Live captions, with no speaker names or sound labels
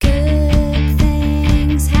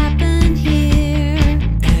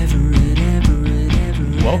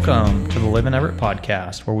Live in Everett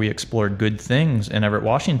podcast, where we explore good things in Everett,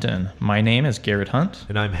 Washington. My name is Garrett Hunt.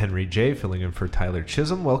 And I'm Henry J., filling in for Tyler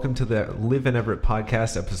Chisholm. Welcome to the Live in Everett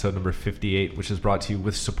podcast, episode number 58, which is brought to you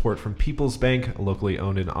with support from People's Bank, a locally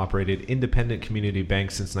owned and operated independent community bank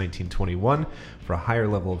since 1921. For a higher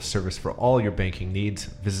level of service for all your banking needs,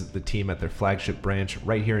 visit the team at their flagship branch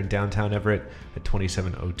right here in downtown Everett at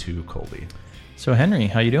 2702 Colby. So, Henry,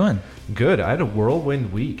 how you doing? Good. I had a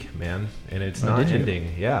whirlwind week, man, and it's not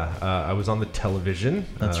ending. Yeah, I was on the television.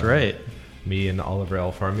 That's right. Me and Oliver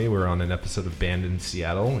Alfarmi were on an episode of Band in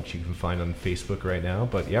Seattle, which you can find on Facebook right now.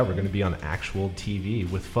 But yeah, we're going to be on actual TV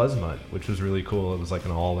with Fuzzmutt, which was really cool. It was like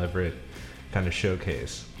an all Everett kind of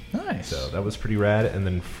showcase. Nice. So that was pretty rad. And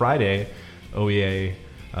then Friday, OEA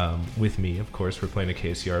with me, of course, we're playing a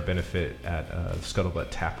KCR benefit at Scuttlebutt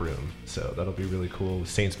Tap Room. So that'll be really cool.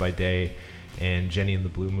 Saints by Day and Jenny and the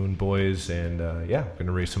Blue Moon Boys, and yeah, we're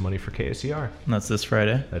gonna raise some money for KSER. And that's this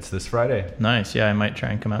Friday? That's this Friday. Nice. Yeah, I might try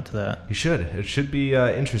and come out to that. You should. It should be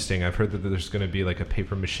interesting. I've heard that there's gonna be like a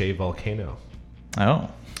paper mache volcano. Oh,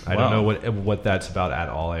 I don't know what that's about at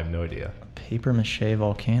all. I have no idea. A paper mache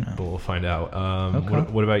volcano. But we'll find out. Okay.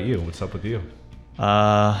 What about you? What's up with you?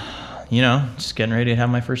 Just getting ready to have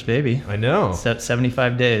my first baby. I know.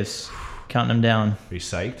 75 days. Counting them down. Are you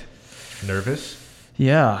psyched? Nervous?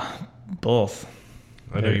 Yeah. Both.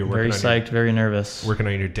 I know you're working very psyched, very nervous. Working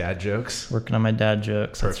on your dad jokes. Working on my dad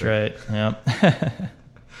jokes. Perfect. That's right. Yep.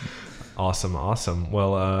 Awesome.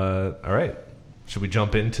 Well, all right. Should we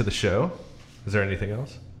jump into the show? Is there anything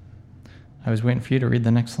else? I was waiting for you to read the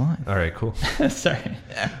next line. All right, cool. Sorry.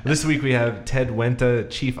 This week we have Ted Wenta,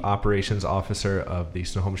 Chief Operations Officer of the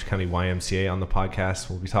Snohomish County YMCA on the podcast.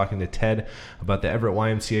 We'll be talking to Ted about the Everett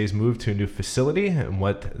YMCA's move to a new facility and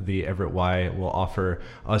what the Everett Y will offer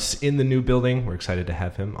us in the new building. We're excited to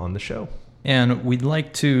have him on the show. And we'd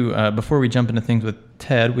like to, before we jump into things with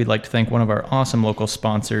Ted, we'd like to thank one of our awesome local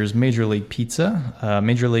sponsors, Major League Pizza.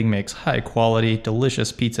 Major League makes high-quality,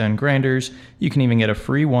 delicious pizza and grinders. You can even get a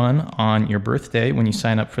free one on your birthday when you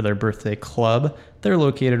sign up for their birthday club. They're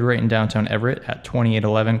located right in downtown Everett at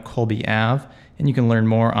 2811 Colby Ave, and you can learn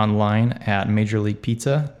more online at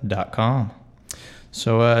majorleaguepizza.com.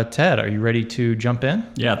 So, Ted, are you ready to jump in?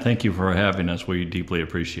 Yeah, thank you for having us. We deeply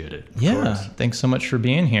appreciate it. Yeah, thanks so much for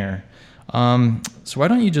being here. So why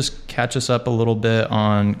don't you just catch us up a little bit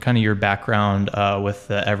on kind of your background with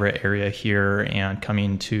the Everett area here and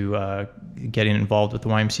coming to getting involved with the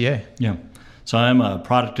YMCA? Yeah. So I'm a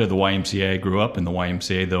product of the YMCA. I grew up in the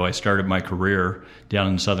YMCA, though I started my career down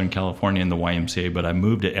in Southern California in the YMCA, but I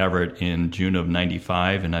moved to Everett in June of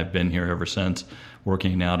 95, and I've been here ever since,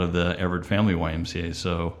 working out of the Everett Family YMCA.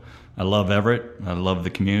 So I love Everett, I love the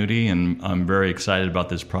community, and I'm very excited about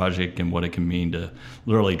this project and what it can mean to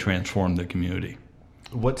literally transform the community.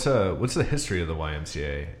 What's the history of the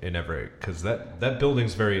YMCA in Everett? Because that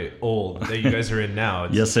building's very old that you guys are in now.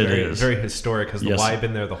 It's Yes, it is. Very historic. Has the Yes. Y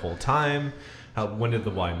been there the whole time? When did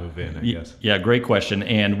the Y move in, I guess? Yeah, great question.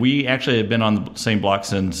 And we actually have been on the same block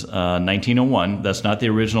since 1901. That's not the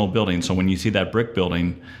original building. So when you see that brick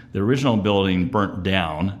building, the original building burnt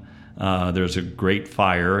down. There's a great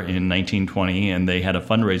fire in 1920, and they had a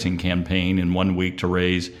fundraising campaign in 1 week to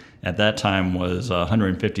raise, at that time was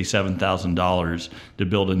 $157,000 to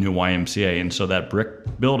build a new YMCA. And so that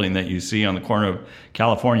brick building that you see on the corner of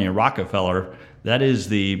California and Rockefeller, that is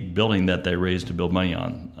the building that they raised to build money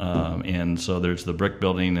on. And so there's the brick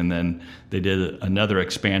building, and then they did another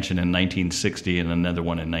expansion in 1960 and another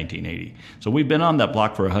one in 1980. So we've been on that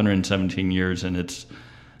block for 117 years, and it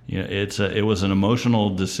was an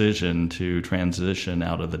emotional decision to transition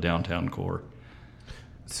out of the downtown core.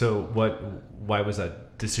 So why was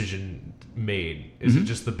that decision made? Is it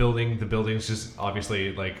just the building? The building's just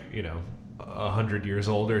obviously 100 years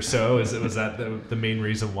old or so. Was that the main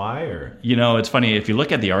reason why? Or it's funny, if you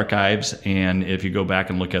look at the archives and if you go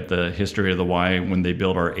back and look at the history of the Y when they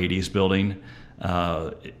built our 80s building,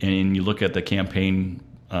 and you look at the campaign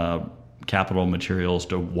capital materials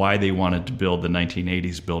to why they wanted to build the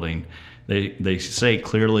 1980s building, they say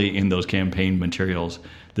clearly in those campaign materials,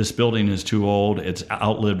 this building is too old, it's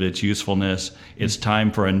outlived its usefulness, it's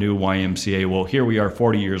time for a new YMCA. Well, here we are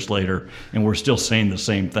 40 years later, and we're still saying the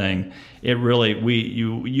same thing. It really,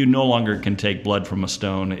 you no longer can take blood from a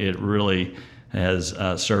stone. It really has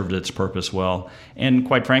served its purpose well. And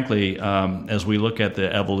quite frankly, as we look at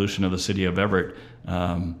the evolution of the city of Everett,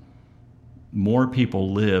 more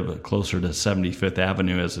people live closer to 75th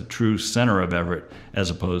Avenue as a true center of Everett as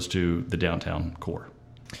opposed to the downtown core.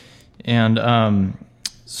 And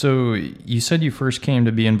so you said you first came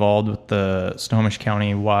to be involved with the Snohomish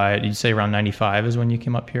County Y. Did you say around 95 is when you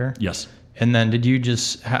came up here? Yes. And then did you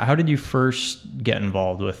just, how did you first get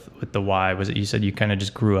involved with the Y? Was it, you said you kind of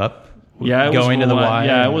just grew up going to the Y?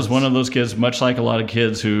 Yeah, I was one of those kids, much like a lot of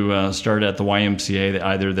kids who started at the YMCA.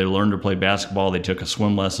 Either they learned to play basketball, they took a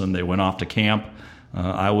swim lesson, they went off to camp.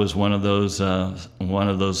 I was one of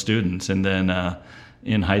those students. And then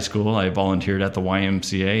in high school, I volunteered at the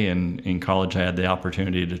YMCA, and in college, I had the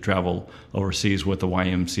opportunity to travel overseas with the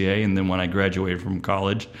YMCA. And then when I graduated from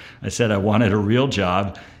college, I said I wanted a real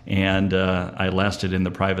job, and I lasted in the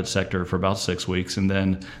private sector for about 6 weeks. And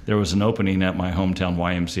then there was an opening at my hometown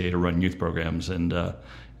YMCA to run youth programs, and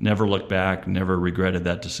never looked back, never regretted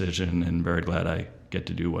that decision, and very glad I get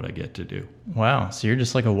to do what I get to do. Wow, so you're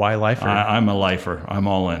just like a Y lifer. I'm a lifer. I'm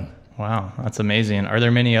all in. Wow, that's amazing. Are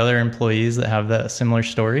there many other employees that have that similar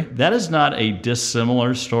story? That is not a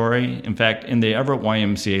dissimilar story. In fact, in the Everett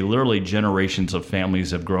YMCA, literally generations of families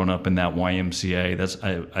have grown up in that YMCA. That's,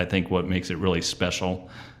 I think, what makes it really special.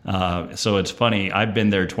 So it's funny, I've been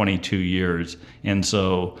there 22 years, and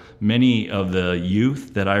so many of the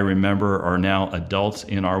youth that I remember are now adults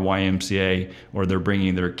in our YMCA, or they're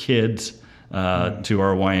bringing their kids to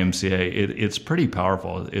our YMCA. It's pretty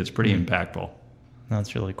powerful. It's pretty impactful.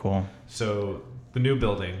 That's really cool. So the new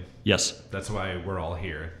building. Yes. That's why we're all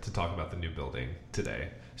here, to talk about the new building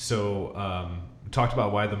today. So we talked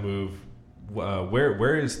about why the move.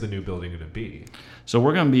 Where is the new building going to be? So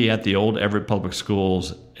we're going to be at the old Everett Public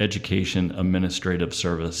Schools Education Administrative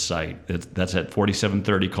Service site. That's at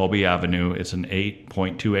 4730 Colby Avenue. It's an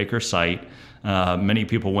 8.2 acre site. Many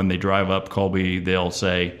people, when they drive up Colby, they'll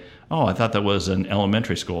say, "Oh, I thought that was an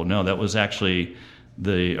elementary school." No, that was actually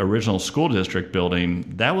the original school district building.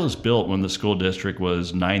 That was built when the school district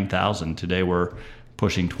was 9,000. Today we're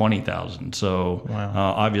pushing 20,000. So wow.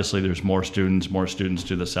 Obviously there's more students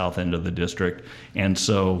to the south end of the district. And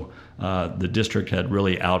so the district had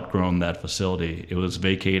really outgrown that facility. It was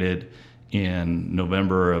vacated in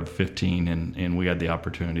November of 15, and we had the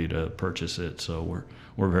opportunity to purchase it. So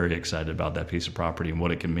we're very excited about that piece of property and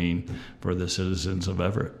what it can mean for the citizens of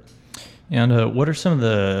Everett. And what are some of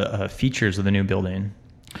the features of the new building?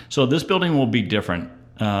 So this building will be different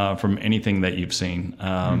from anything that you've seen.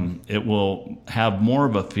 It will have more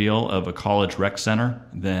of a feel of a college rec center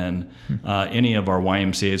than any of our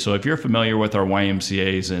YMCAs. So if you're familiar with our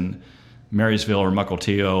YMCAs in Marysville or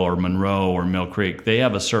Mukilteo or Monroe or Mill Creek, they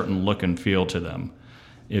have a certain look and feel to them.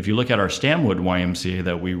 If you look at our Stanwood YMCA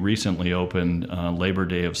that we recently opened Labor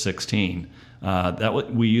Day of 16,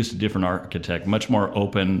 we used a different architect, much more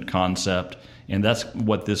open concept, and that's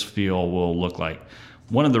what this feel will look like.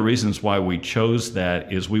 One of the reasons why we chose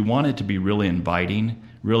that is we want it to be really inviting,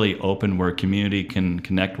 really open, where community can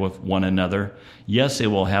connect with one another. Yes, it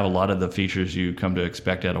will have a lot of the features you come to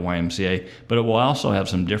expect at a YMCA, but it will also have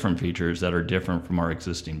some different features that are different from our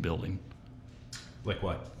existing building. Like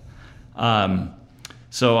what?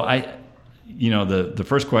 So the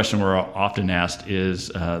first question we're often asked is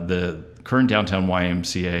the current downtown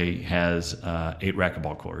YMCA has 8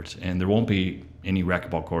 racquetball courts, and there won't be any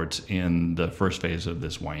racquetball courts in the first phase of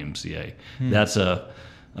this YMCA. That's a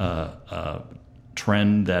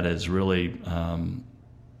trend that is really,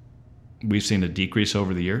 we've seen a decrease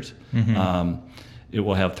over the years. It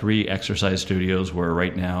will have 3 exercise studios, where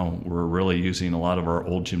right now we're really using a lot of our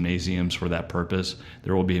old gymnasiums for that purpose.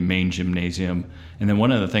 There will be a main gymnasium. And then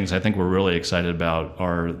one of the things I think we're really excited about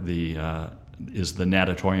is the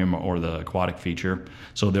natatorium, or the aquatic feature.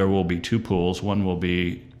 So there will be 2 pools. One will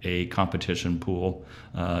be a competition pool,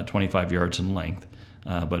 25 yards in length.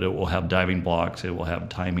 But it will have diving blocks, it will have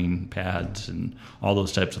timing pads, and all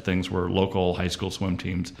those types of things where local high school swim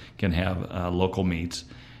teams can have local meets.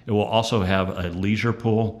 It will also have a leisure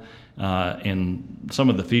pool, and some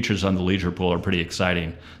of the features on the leisure pool are pretty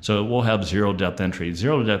exciting. So it will have zero depth entry.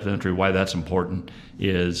 Zero depth entry, why that's important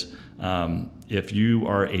is if you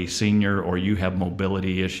are a senior or you have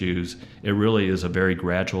mobility issues, it really is a very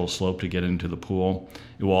gradual slope to get into the pool.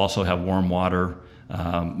 It will also have warm water.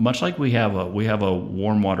 Much like we have a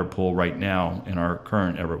warm water pool right now in our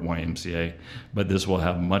current Everett YMCA, but this will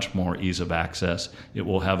have much more ease of access. It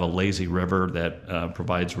will have a lazy river that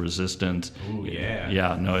provides resistance. Ooh, yeah.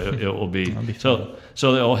 Yeah, no, it will be. So it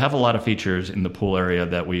will have a lot of features in the pool area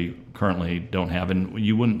that we currently don't have, and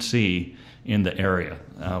you wouldn't see in the area.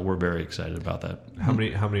 We're very excited about that. How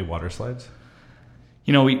many water slides?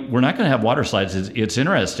 We're not going to have water slides. It's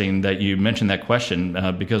interesting that you mentioned that question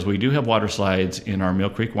because we do have water slides in our Mill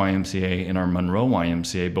Creek YMCA and our Monroe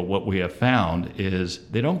YMCA, but what we have found is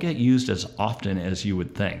they don't get used as often as you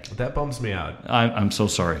would think. That bums me out. I'm so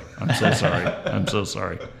sorry. I'm so sorry. I'm so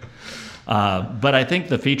sorry. But I think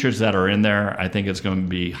the features that are in there, I think it's going to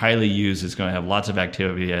be highly used. It's going to have lots of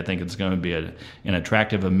activity. I think it's going to be an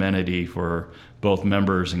attractive amenity for both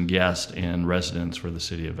members and guests and residents for the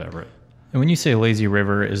city of Everett. And when you say lazy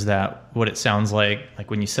river, is that what it sounds like? Like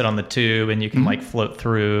when you sit on the tube and you can like float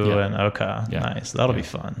through and nice. That'll be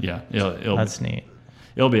fun. Yeah. That's neat.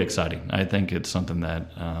 It'll be exciting. I think it's something that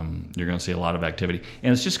you're going to see a lot of activity.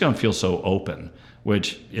 And it's just going to feel so open,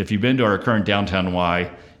 which if you've been to our current downtown Y,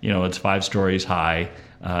 it's 5 stories high.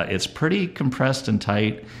 It's pretty compressed and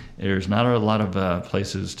tight. There's not a lot of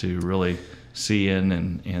places to really see in,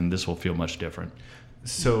 and this will feel much different.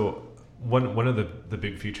 So one of the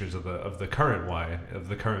big features of the current Y, of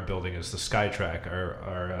the current building, is the SkyTrack.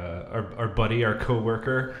 Our buddy, our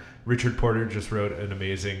coworker, Richard Porter, just wrote an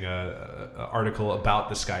amazing article about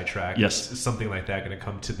the SkyTrack. Yes. Is something like that going to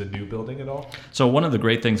come to the new building at all? So one of the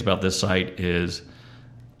great things about this site is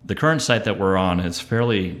the current site that we're on is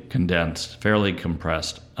fairly condensed, fairly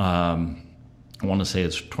compressed. I want to say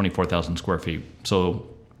it's 24,000 square feet. So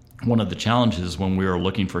one of the challenges when we were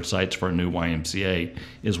looking for sites for a new YMCA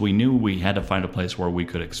is we knew we had to find a place where we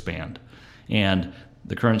could expand. And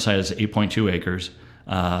the current site is 8.2 acres.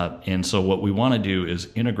 And so what we want to do is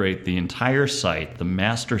integrate the entire site, the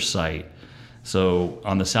master site. So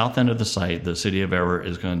on the south end of the site, the city of Everett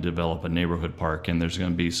is going to develop a neighborhood park, and there's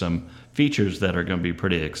going to be some features that are going to be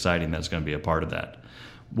pretty exciting that's going to be a part of that.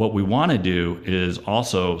 What we want to do is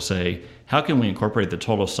also say, how can we incorporate the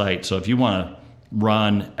total site? So if you want to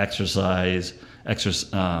run, exercise,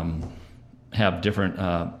 have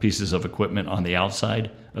different pieces of equipment on the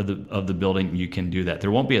outside of the building, you can do that.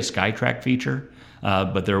 There won't be a SkyTrack feature,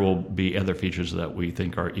 but there will be other features that we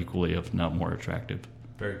think are equally, if not more, attractive.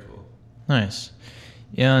 Very cool. Nice.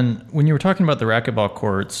 And when you were talking about the racquetball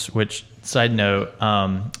courts, which, side note,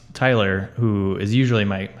 Tyler, who is usually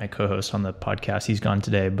my co-host on the podcast, he's gone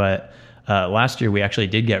today, but last year we actually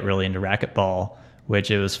did get really into racquetball,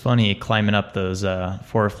 which it was funny climbing up those 4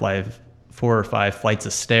 or 5 flights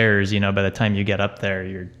of stairs. By the time you get up there,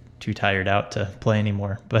 you're too tired out to play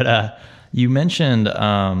anymore. But you mentioned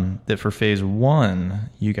that for phase 1,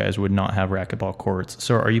 you guys would not have racquetball courts.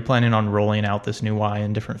 So are you planning on rolling out this new Y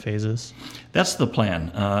in different phases? That's the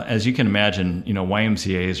plan. As you can imagine,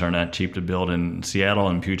 YMCAs are not cheap to build, and Seattle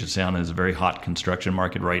and Puget Sound is a very hot construction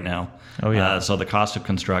market right now. Oh, yeah. So the cost of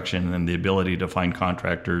construction and the ability to find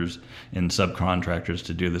contractors and subcontractors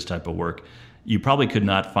to do this type of work, you probably could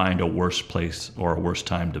not find a worse place or a worse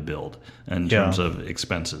time to build in terms of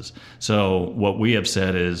expenses. So what we have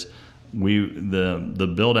said is,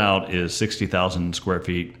 the build out is 60,000 square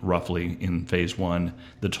feet roughly in phase 1.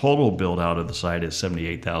 The total build out of the site is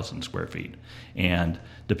 78,000 square feet. And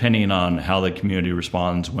depending on how the community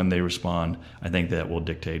responds, when they respond, I think that will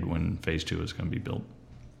dictate when phase 2 is going to be built.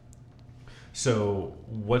 So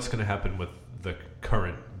what's going to happen with the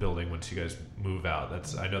current building once you guys move out?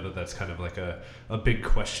 I know that's kind of like a big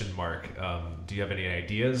question mark. Do you have any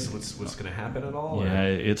ideas what's going to happen at all? Yeah,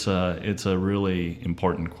 it's a really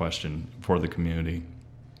important question for the community.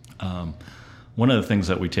 One of the things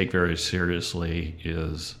that we take very seriously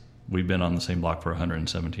is we've been on the same block for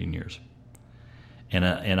 117 years. And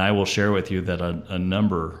I will share with you that a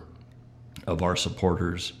number of our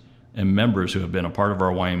supporters and members who have been a part of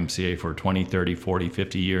our YMCA for 20, 30, 40,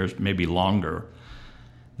 50 years, maybe longer,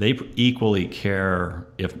 they equally care,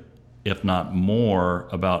 if not more,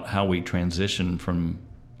 about how we transition from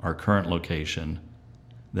our current location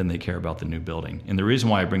than they care about the new building. And the reason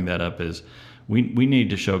why I bring that up is we need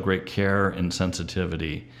to show great care and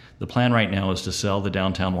sensitivity. The plan right now is to sell the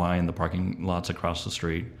downtown Y and the parking lots across the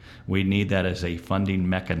street. We need that as a funding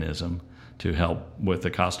mechanism to help with the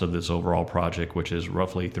cost of this overall project, which is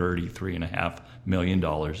roughly $33.5 million.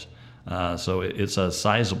 So it's a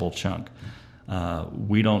sizable chunk.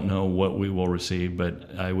 We don't know what we will receive,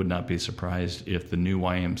 but I would not be surprised if the new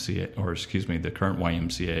YMCA, the current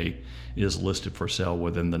YMCA is listed for sale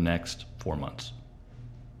within the next 4 months.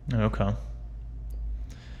 Okay.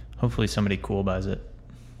 Hopefully somebody cool buys it.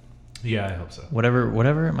 Yeah, I hope so.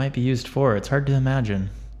 Whatever it might be used for, it's hard to imagine.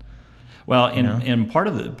 Well, and part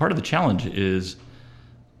of the challenge is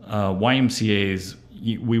YMCAs.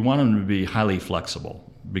 We want them to be highly flexible,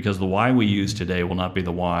 because the Y we use today will not be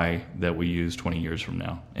the Y that we use 20 years from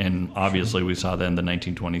now. And obviously we saw that in the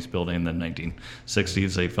 1920s building, in the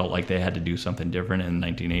 1960s they felt like they had to do something different. In the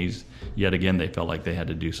 1980s, yet again, they felt like they had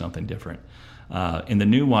to do something different. In the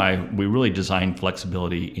new Y, we really designed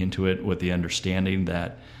flexibility into it with the understanding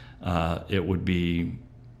that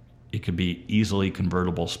it could be easily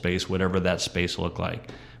convertible space, whatever that space looked like.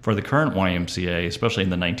 For the current YMCA, especially in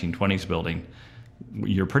the 1920s building,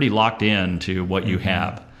 you're pretty locked in to what you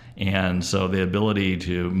have. And so the ability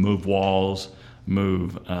to move walls,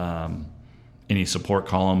 move any support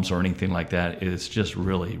columns or anything like that is just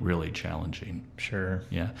really, really challenging. Sure.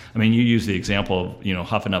 Yeah. I mean, you use the example of,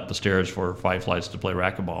 huffing up the stairs for 5 flights to play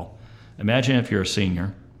racquetball. Imagine if you're a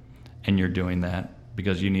senior and you're doing that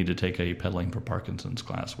because you need to take a pedaling for Parkinson's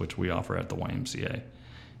class, which we offer at the YMCA.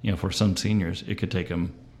 For some seniors, it could take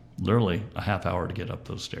them literally a half hour to get up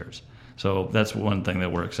those stairs. So that's one thing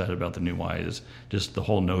that we're excited about the new Y is just the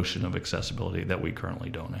whole notion of accessibility that we currently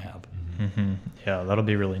don't have. Mm-hmm. Yeah, that'll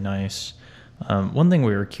be really nice. One thing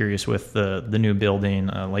we were curious with the new building,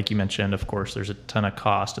 like you mentioned, of course, there's a ton of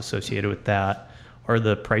cost associated with that. Are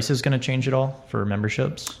the prices going to change at all for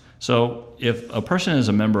memberships? So if a person is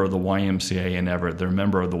a member of the YMCA in Everett, they're a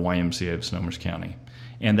member of the YMCA of Snohomish County.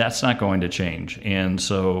 And that's not going to change. And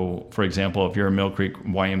so, for example, if you're a Mill Creek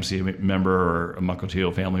YMCA member or a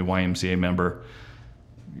Mukilteo Family YMCA member,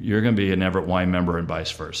 you're going to be an Everett Y member and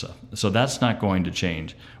vice versa. So that's not going to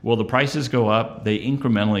change. Will the prices go up? They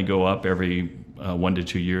incrementally go up every 1 to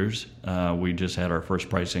 2 years. We just had our first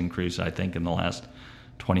price increase, I think, in the last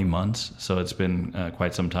 20 months. So it's been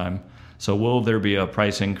quite some time. So will there be a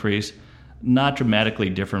price increase? Not dramatically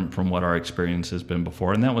different from what our experience has been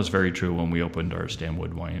before. And that was very true when we opened our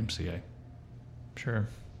Stanwood YMCA. Sure.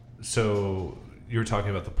 So you were talking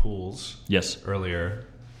about the pools. Yes. Earlier.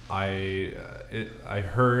 I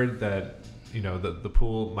heard that the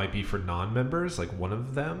pool might be for non-members, like one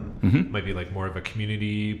of them might be like more of a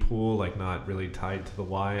community pool, like not really tied to the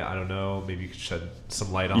Y. I don't know. Maybe you could shed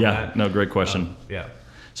some light on that. Yeah, no, great question. Yeah.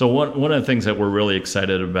 So one of the things that we're really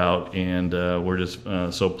excited about, and we're just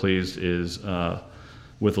so pleased, is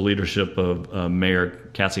with the leadership of Mayor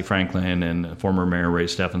Cassie Franklin and former Mayor Ray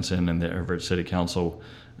Stephenson and the Everett City Council,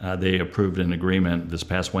 they approved an agreement this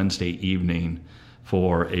past Wednesday evening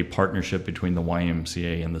for a partnership between the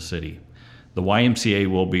YMCA and the city. The YMCA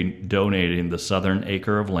will be donating the southern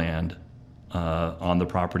acre of land on the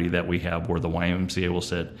property that we have where the YMCA will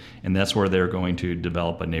sit, and that's where they're going to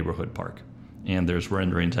develop a neighborhood park. And there's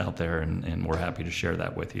renderings out there, and we're happy to share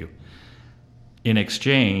that with you. In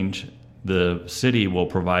exchange, the city will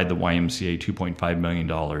provide the YMCA $2.5 million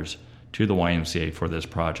to the YMCA for this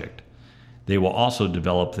project. They will also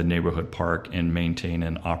develop the neighborhood park and maintain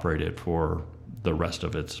and operate it for the rest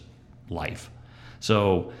of its life.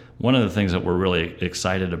 So one of the things that we're really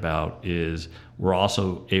excited about is we're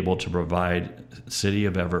also able to provide City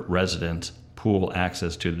of Everett residents pool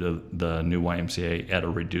access to the new YMCA at a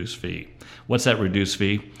reduced fee. What's that reduced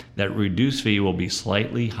fee? That reduced fee will be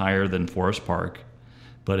slightly higher than Forest Park,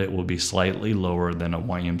 but it will be slightly lower than a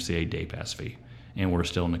YMCA day pass fee. And we're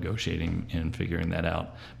still negotiating and figuring that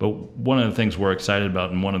out. But one of the things we're excited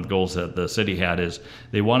about, and one of the goals that the city had, is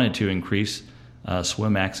they wanted to increase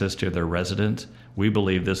swim access to their residents. We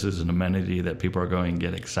believe this is an amenity that people are going to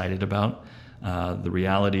get excited about. The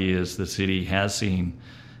reality is the city has seen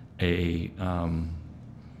I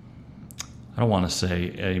don't want to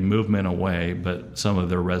say a movement away, but some of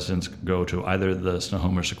their residents go to either the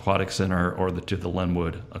Snohomish Aquatic Center or to the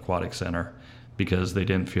Lenwood Aquatic Center because they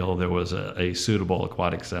didn't feel there was a suitable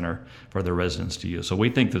aquatic center for their residents to use. So we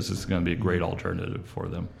think this is going to be a great alternative for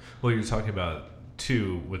them. Well, you're talking about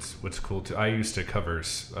too, what's cool too. I used to cover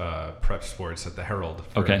prep sports at the Herald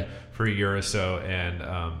for a year or so, and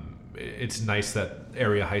it's nice that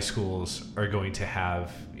area high schools are going to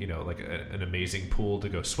have like an amazing pool to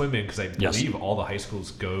go swim in, because I believe all the high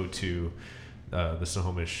schools go to the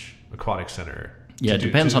Snohomish Aquatic Center. Yeah, it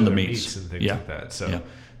depends on the meets and things like that. So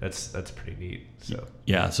that's pretty neat.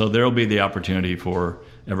 So there will be the opportunity for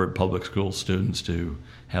Everett Public School students to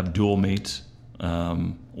have dual meets.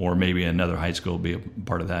 Or maybe another high school be a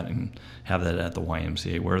part of that and have that at the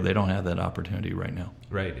YMCA, where they don't have that opportunity right now.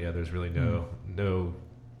 Right. Yeah. There's really no,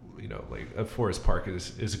 like a Forest Park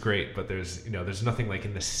is great, but there's nothing like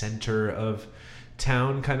in the center of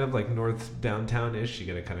town, kind of like north downtown-ish. You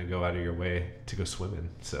got to kind of go out of your way to go swimming.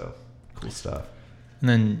 So cool stuff. And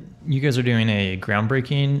then you guys are doing a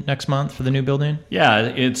groundbreaking next month for the new building?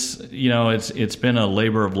 Yeah, it's been a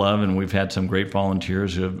labor of love, and we've had some great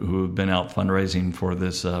volunteers who have been out fundraising for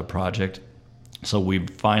this project. So we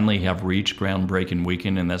finally have reached groundbreaking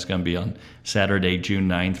weekend, and that's going to be on Saturday, June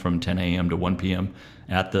 9th from 10 a.m. to 1 p.m.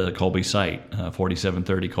 at the Colby site,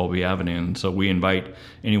 4730 Colby Avenue. And so we invite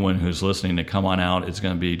anyone who's listening to come on out. It's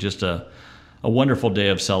going to be just a wonderful day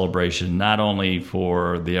of celebration, not only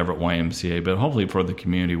for the Everett YMCA, but hopefully for the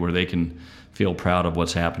community, where they can feel proud of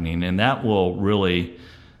what's happening. And that will really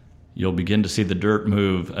You'll begin to see the dirt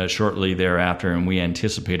move shortly thereafter, and we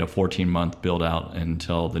anticipate a 14-month build-out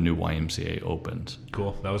until the new YMCA opens.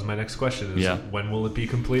 Cool. That was my next question. When will it be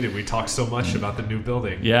completed? We talked so much about the new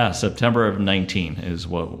building. Yeah, September of 19 is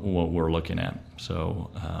what we're looking at. So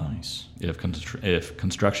Nice. if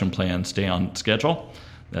construction plans stay on schedule,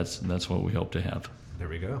 that's what we hope to have. There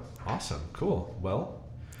we go. Awesome. Cool. Well,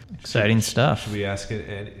 Exciting stuff. should we ask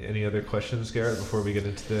any other questions, Garrett, before we get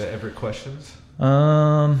into the Everett questions?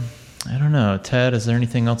 I don't know. Ted, is there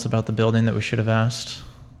anything else about the building that we should have asked?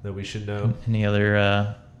 That we should know? Any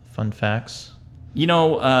other fun facts?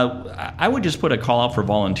 I would just put a call out for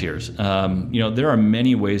volunteers. There are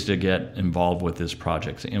many ways to get involved with this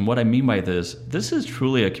project. And what I mean by this is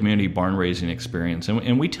truly a community barn raising experience.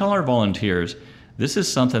 And we tell our volunteers, this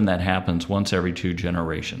is something that happens once every 2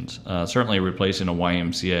 generations. Certainly replacing a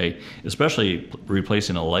YMCA, especially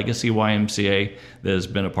replacing a legacy YMCA that has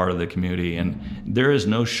been a part of the community. And there is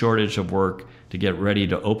no shortage of work to get ready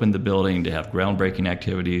to open the building, to have groundbreaking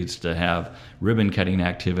activities, to have ribbon cutting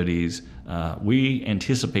activities. We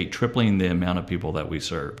anticipate tripling the amount of people that we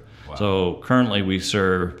serve. Wow. So currently we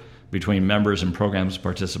serve between members and programs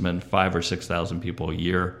participants 5,000 or 6,000 people a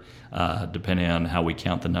year. Depending on how we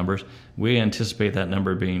count the numbers. We anticipate that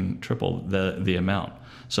number being triple the amount.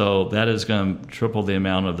 So that is going to triple the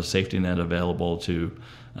amount of the safety net available to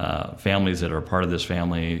families that are part of this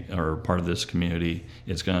family or part of this community.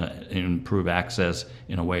 It's going to improve access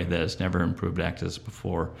in a way that has never improved access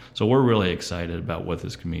before. So we're really excited about what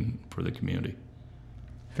this can mean for the community.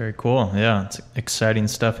 Very cool. Yeah, it's exciting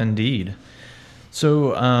stuff indeed.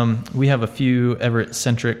 So we have a few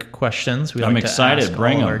Everett-centric questions. I'm excited. To ask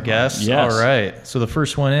Bring all them. our guests. Yes. All right. So the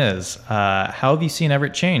first one is, how have you seen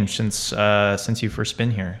Everett change since you've first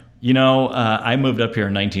been here? I moved up here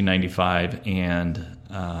in 1995, and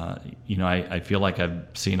I feel like I've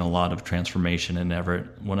seen a lot of transformation in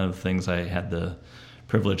Everett. One of the things I had the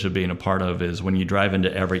privilege of being a part of is when you drive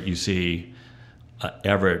into Everett, you see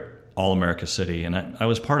Everett All-America City, and I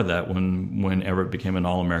was part of that when Everett became an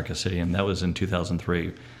All-America City, and that was in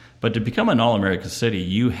 2003. But to become an All-America City,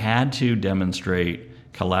 you had to demonstrate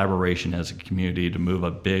collaboration as a community to move a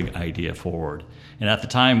big idea forward. And at the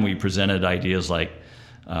time, we presented ideas like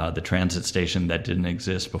the transit station that didn't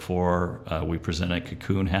exist before. We presented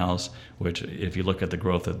Cocoon House, which if you look at the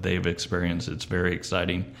growth that they've experienced, it's very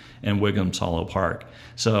exciting, and Wiggums Hollow Park.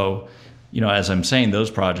 So as I'm saying, those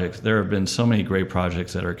projects, there have been so many great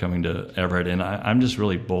projects that are coming to Everett, and I'm just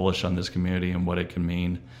really bullish on this community and what it can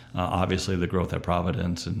mean. Obviously, the growth at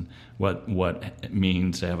Providence and what it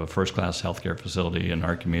means to have a first-class healthcare facility in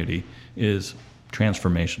our community is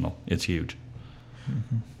transformational. It's huge.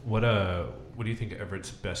 Mm-hmm. What do you think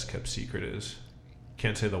Everett's best-kept secret is?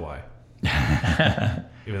 Can't say the why.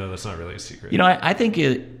 Even though that's not really a secret. I think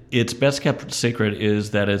its best kept secret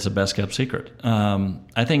is that it's a best kept secret.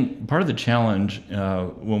 I think part of the challenge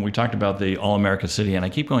when we talked about the All-America City, and I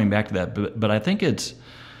keep going back to that, but I think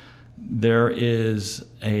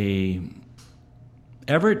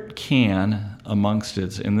Everett can, amongst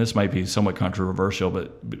its, and this might be somewhat controversial,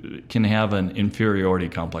 but can have an inferiority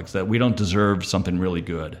complex that we don't deserve something really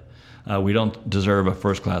good. We don't deserve a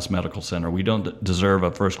first-class medical center. We don't deserve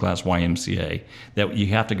a first-class YMCA. That you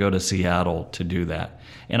have to go to Seattle to do that.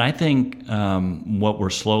 And I think what we're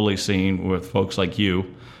slowly seeing with folks like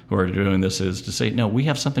you who are doing this is to say, no, we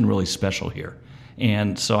have something really special here.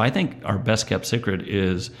 And so I think our best-kept secret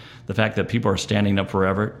is the fact that people are standing up for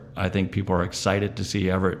Everett. I think people are excited to see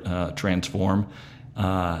Everett transform.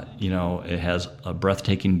 It has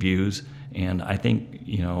breathtaking views, and I think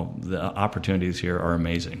the opportunities here are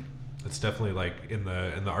amazing. It's definitely like in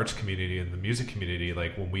the arts community and the music community,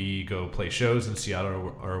 like when we go play shows in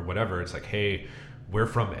Seattle or whatever, it's like, hey, we're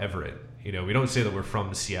from Everett. We don't say that we're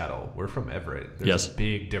from Seattle. We're from Everett. There's a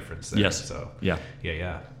big difference there. Yes. So yeah.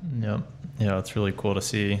 Yep. Yeah, it's really cool to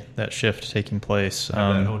see that shift taking place.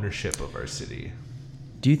 That ownership of our city.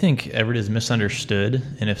 Do you think Everett is misunderstood,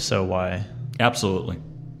 and if so, why? Absolutely.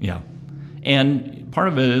 Yeah. And part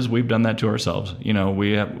of it is we've done that to ourselves.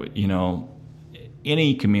 We have,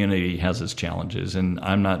 any community has its challenges, and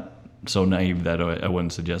I'm not so naive that I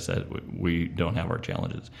wouldn't suggest that we don't have our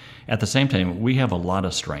challenges. At the same time, we have a lot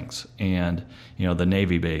of strengths, and the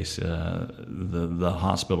Navy base, the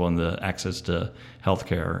hospital, and the access to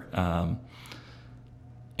healthcare,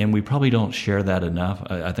 and we probably don't share that enough.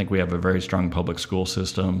 I think we have a very strong public school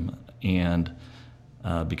system, and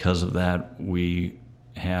because of that, we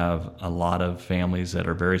have a lot of families that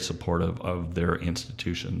are very supportive of their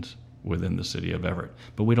institutions within the city of Everett,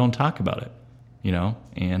 but we don't talk about it.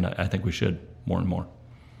 And I think we should more and more.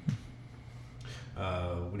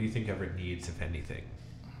 What do you think Everett needs, if anything?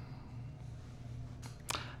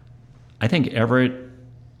 I think Everett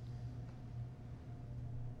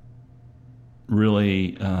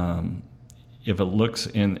really, if it looks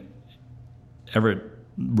in, Everett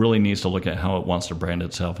really needs to look at how it wants to brand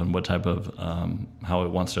itself and what type of, how it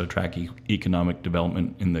wants to attract economic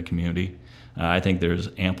development in the community. I think there's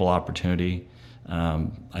ample opportunity.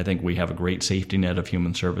 I think we have a great safety net of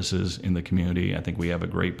human services in the community. I think we have a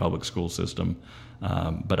great public school system.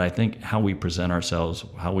 But I think how we present ourselves,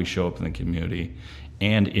 how we show up in the community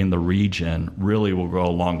and in the region really will go a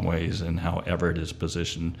long ways in how Everett is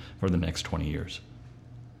positioned for the next 20 years.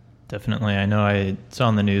 Definitely. I know I saw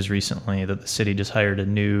on the news recently that the city just hired a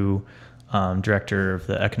new director of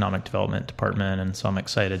the economic development department, and so I'm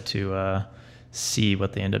excited to see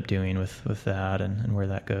what they end up doing with that and where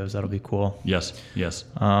that goes. That'll be cool. Yes.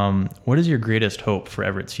 What is your greatest hope for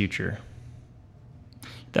Everett's future?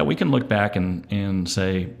 That we can look back and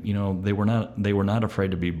say, they were not afraid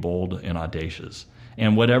to be bold and audacious,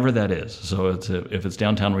 and whatever that is. So if it's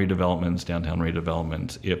downtown redevelopment, it's downtown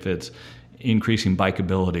redevelopment. If it's increasing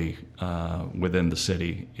bikeability within the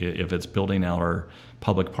city, if it's building out our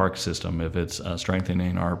public park system, if it's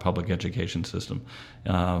strengthening our public education system,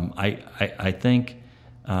 I think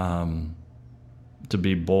to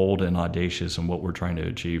be bold and audacious in what we're trying to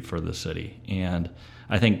achieve for the city. And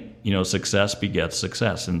I think, success begets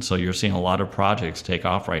success. And so you're seeing a lot of projects take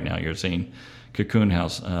off right now. You're seeing Cocoon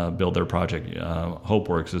House build their project.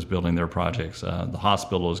 HopeWorks is building their projects. The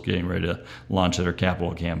hospital is getting ready to launch their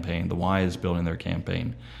capital campaign. The Y is building their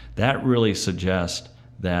campaign. That really suggests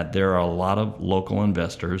that there are a lot of local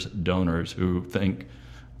investors, donors, who think,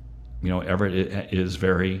 Everett is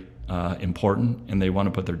very important, and they want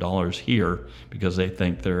to put their dollars here because they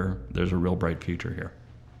think there's a real bright future here.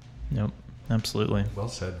 Yep, absolutely. Well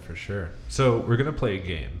said, for sure. So we're going to play a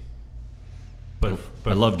game. But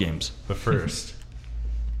I love games. But first,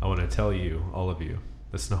 I want to tell you, all of you,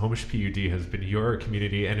 the Snohomish PUD has been your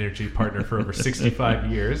community energy partner for over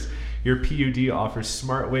 65 years. Your PUD offers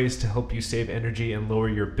smart ways to help you save energy and lower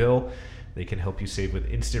your bill. They can help you save with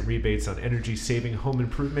instant rebates on energy-saving home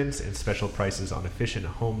improvements and special prices on efficient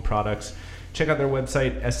home products. Check out their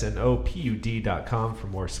website, snopud.com, for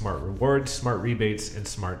more smart rewards, smart rebates, and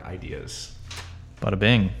smart ideas. Bada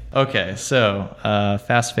bing. Okay, so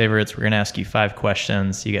fast favorites. We're going to ask you 5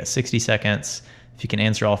 questions. You get 60 seconds. If you can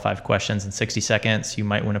answer all 5 questions in 60 seconds, you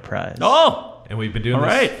might win a prize. Oh! And we've been doing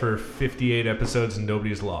this for 58 episodes and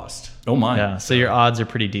nobody's lost. Oh, my. Yeah, so your odds are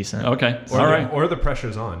pretty decent. Okay, all right. Or the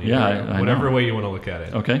pressure's on. Whatever way you want to look at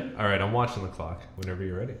it. Okay. All right, I'm watching the clock whenever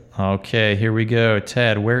you're ready. Okay, here we go.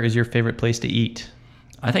 Ted, where is your favorite place to eat?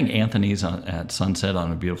 I think Anthony's at sunset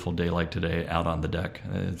on a beautiful day like today out on the deck.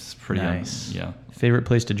 It's pretty nice. Yeah. Favorite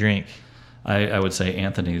place to drink? I would say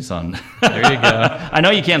Anthony's on. There you go. I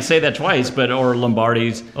know you can't say that twice, or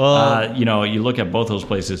Lombardi's. Well, you look at both those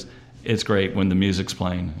places. It's great when the music's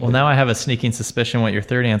playing. Well, now I have a sneaking suspicion what your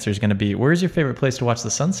third answer is going to be. Where's your favorite place to watch the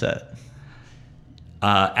sunset?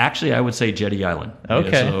 Actually, I would say Jetty Island.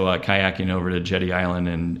 Okay. Yeah, so kayaking over to Jetty Island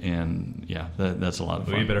and yeah, that's a lot of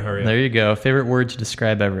fun. Well, you better hurry up. There you go. Favorite word to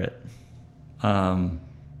describe Everett? Clock's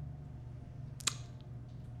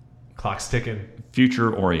ticking.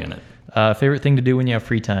 Future oriented. Favorite thing to do when you have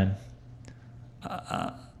free time?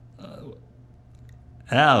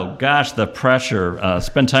 Oh, gosh, the pressure.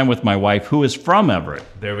 Spend time with my wife, who is from Everett.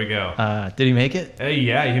 There we go. Did he make it? Hey,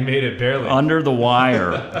 yeah, you made it barely. Under the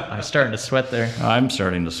wire. I'm starting to sweat there. I'm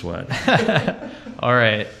starting to sweat. All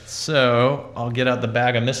right, so I'll get out the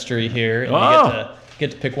bag of mystery here, and you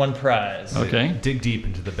get to pick one prize. Okay. Dig deep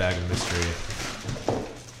into the bag of mystery.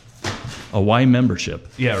 A Y membership.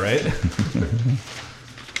 Yeah, right?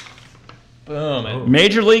 Boom.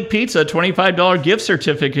 Major League Pizza, $25 gift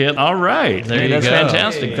certificate. All right. There you That's go.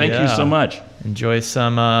 fantastic. Thank you so much. Enjoy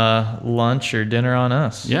some lunch or dinner on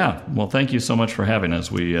us. Yeah. Well, thank you so much for having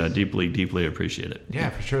us. We deeply, deeply appreciate it. Yeah,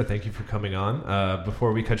 for sure. Thank you for coming on.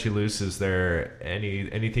 Before we cut you loose, is there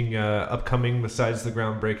anything upcoming besides the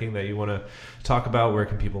groundbreaking that you want to talk about? Where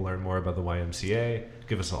can people learn more about the YMCA?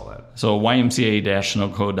 Give us all that. So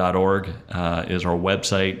ymca-snoco.org is our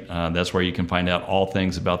website. That's where you can find out all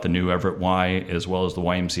things about the new Everett Y, as well as the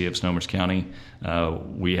YMCA of Snohomish County.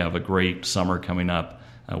 We have a great summer coming up.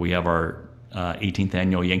 We have our 18th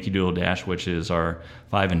annual Yankee Doodle Dash, which is our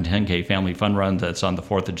 5 and 10K family fun run. That's on the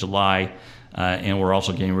 4th of July. And we're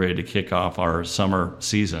also getting ready to kick off our summer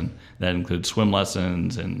season. That includes swim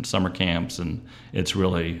lessons and summer camps, and it's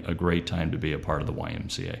really a great time to be a part of the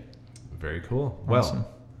YMCA. Very cool. Awesome.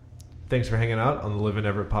 Well, thanks for hanging out on the Live in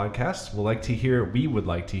Everett podcast. We would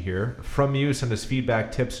like to hear from you. Send us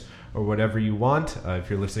feedback, tips, or whatever you want.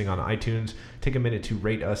 If you're listening on iTunes, take a minute to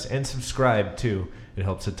rate us and subscribe too. It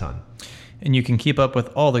helps a ton. And you can keep up with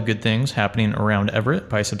all the good things happening around Everett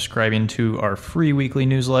by subscribing to our free weekly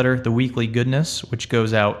newsletter, The Weekly Goodness, which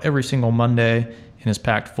goes out every single Monday and is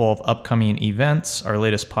packed full of upcoming events, our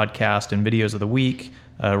latest podcast and videos of the week,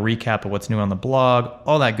 a recap of what's new on the blog,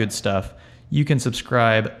 all that good stuff. You can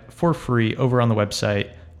subscribe for free over on the website,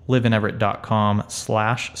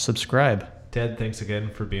 liveineverett.com/subscribe. Ted, thanks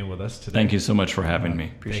again for being with us today. Thank you so much for having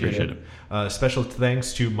me. Appreciate it. Special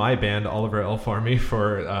thanks to my band, Oliver Elf Army,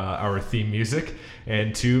 for our theme music,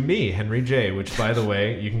 and to me, Henry J., which, by the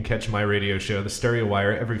way, you can catch my radio show, The Stereo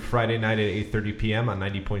Wire, every Friday night at 8:30 p.m. on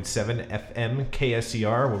 90.7 FM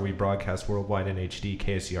KSER, where we broadcast worldwide in HD,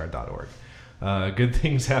 kser.org. Good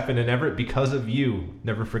things happen in Everett because of you.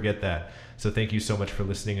 Never forget that. So thank you so much for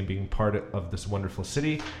listening and being part of this wonderful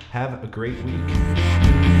city. Have a great week.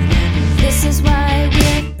 This is why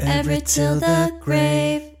we're Everett till the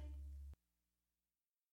grave.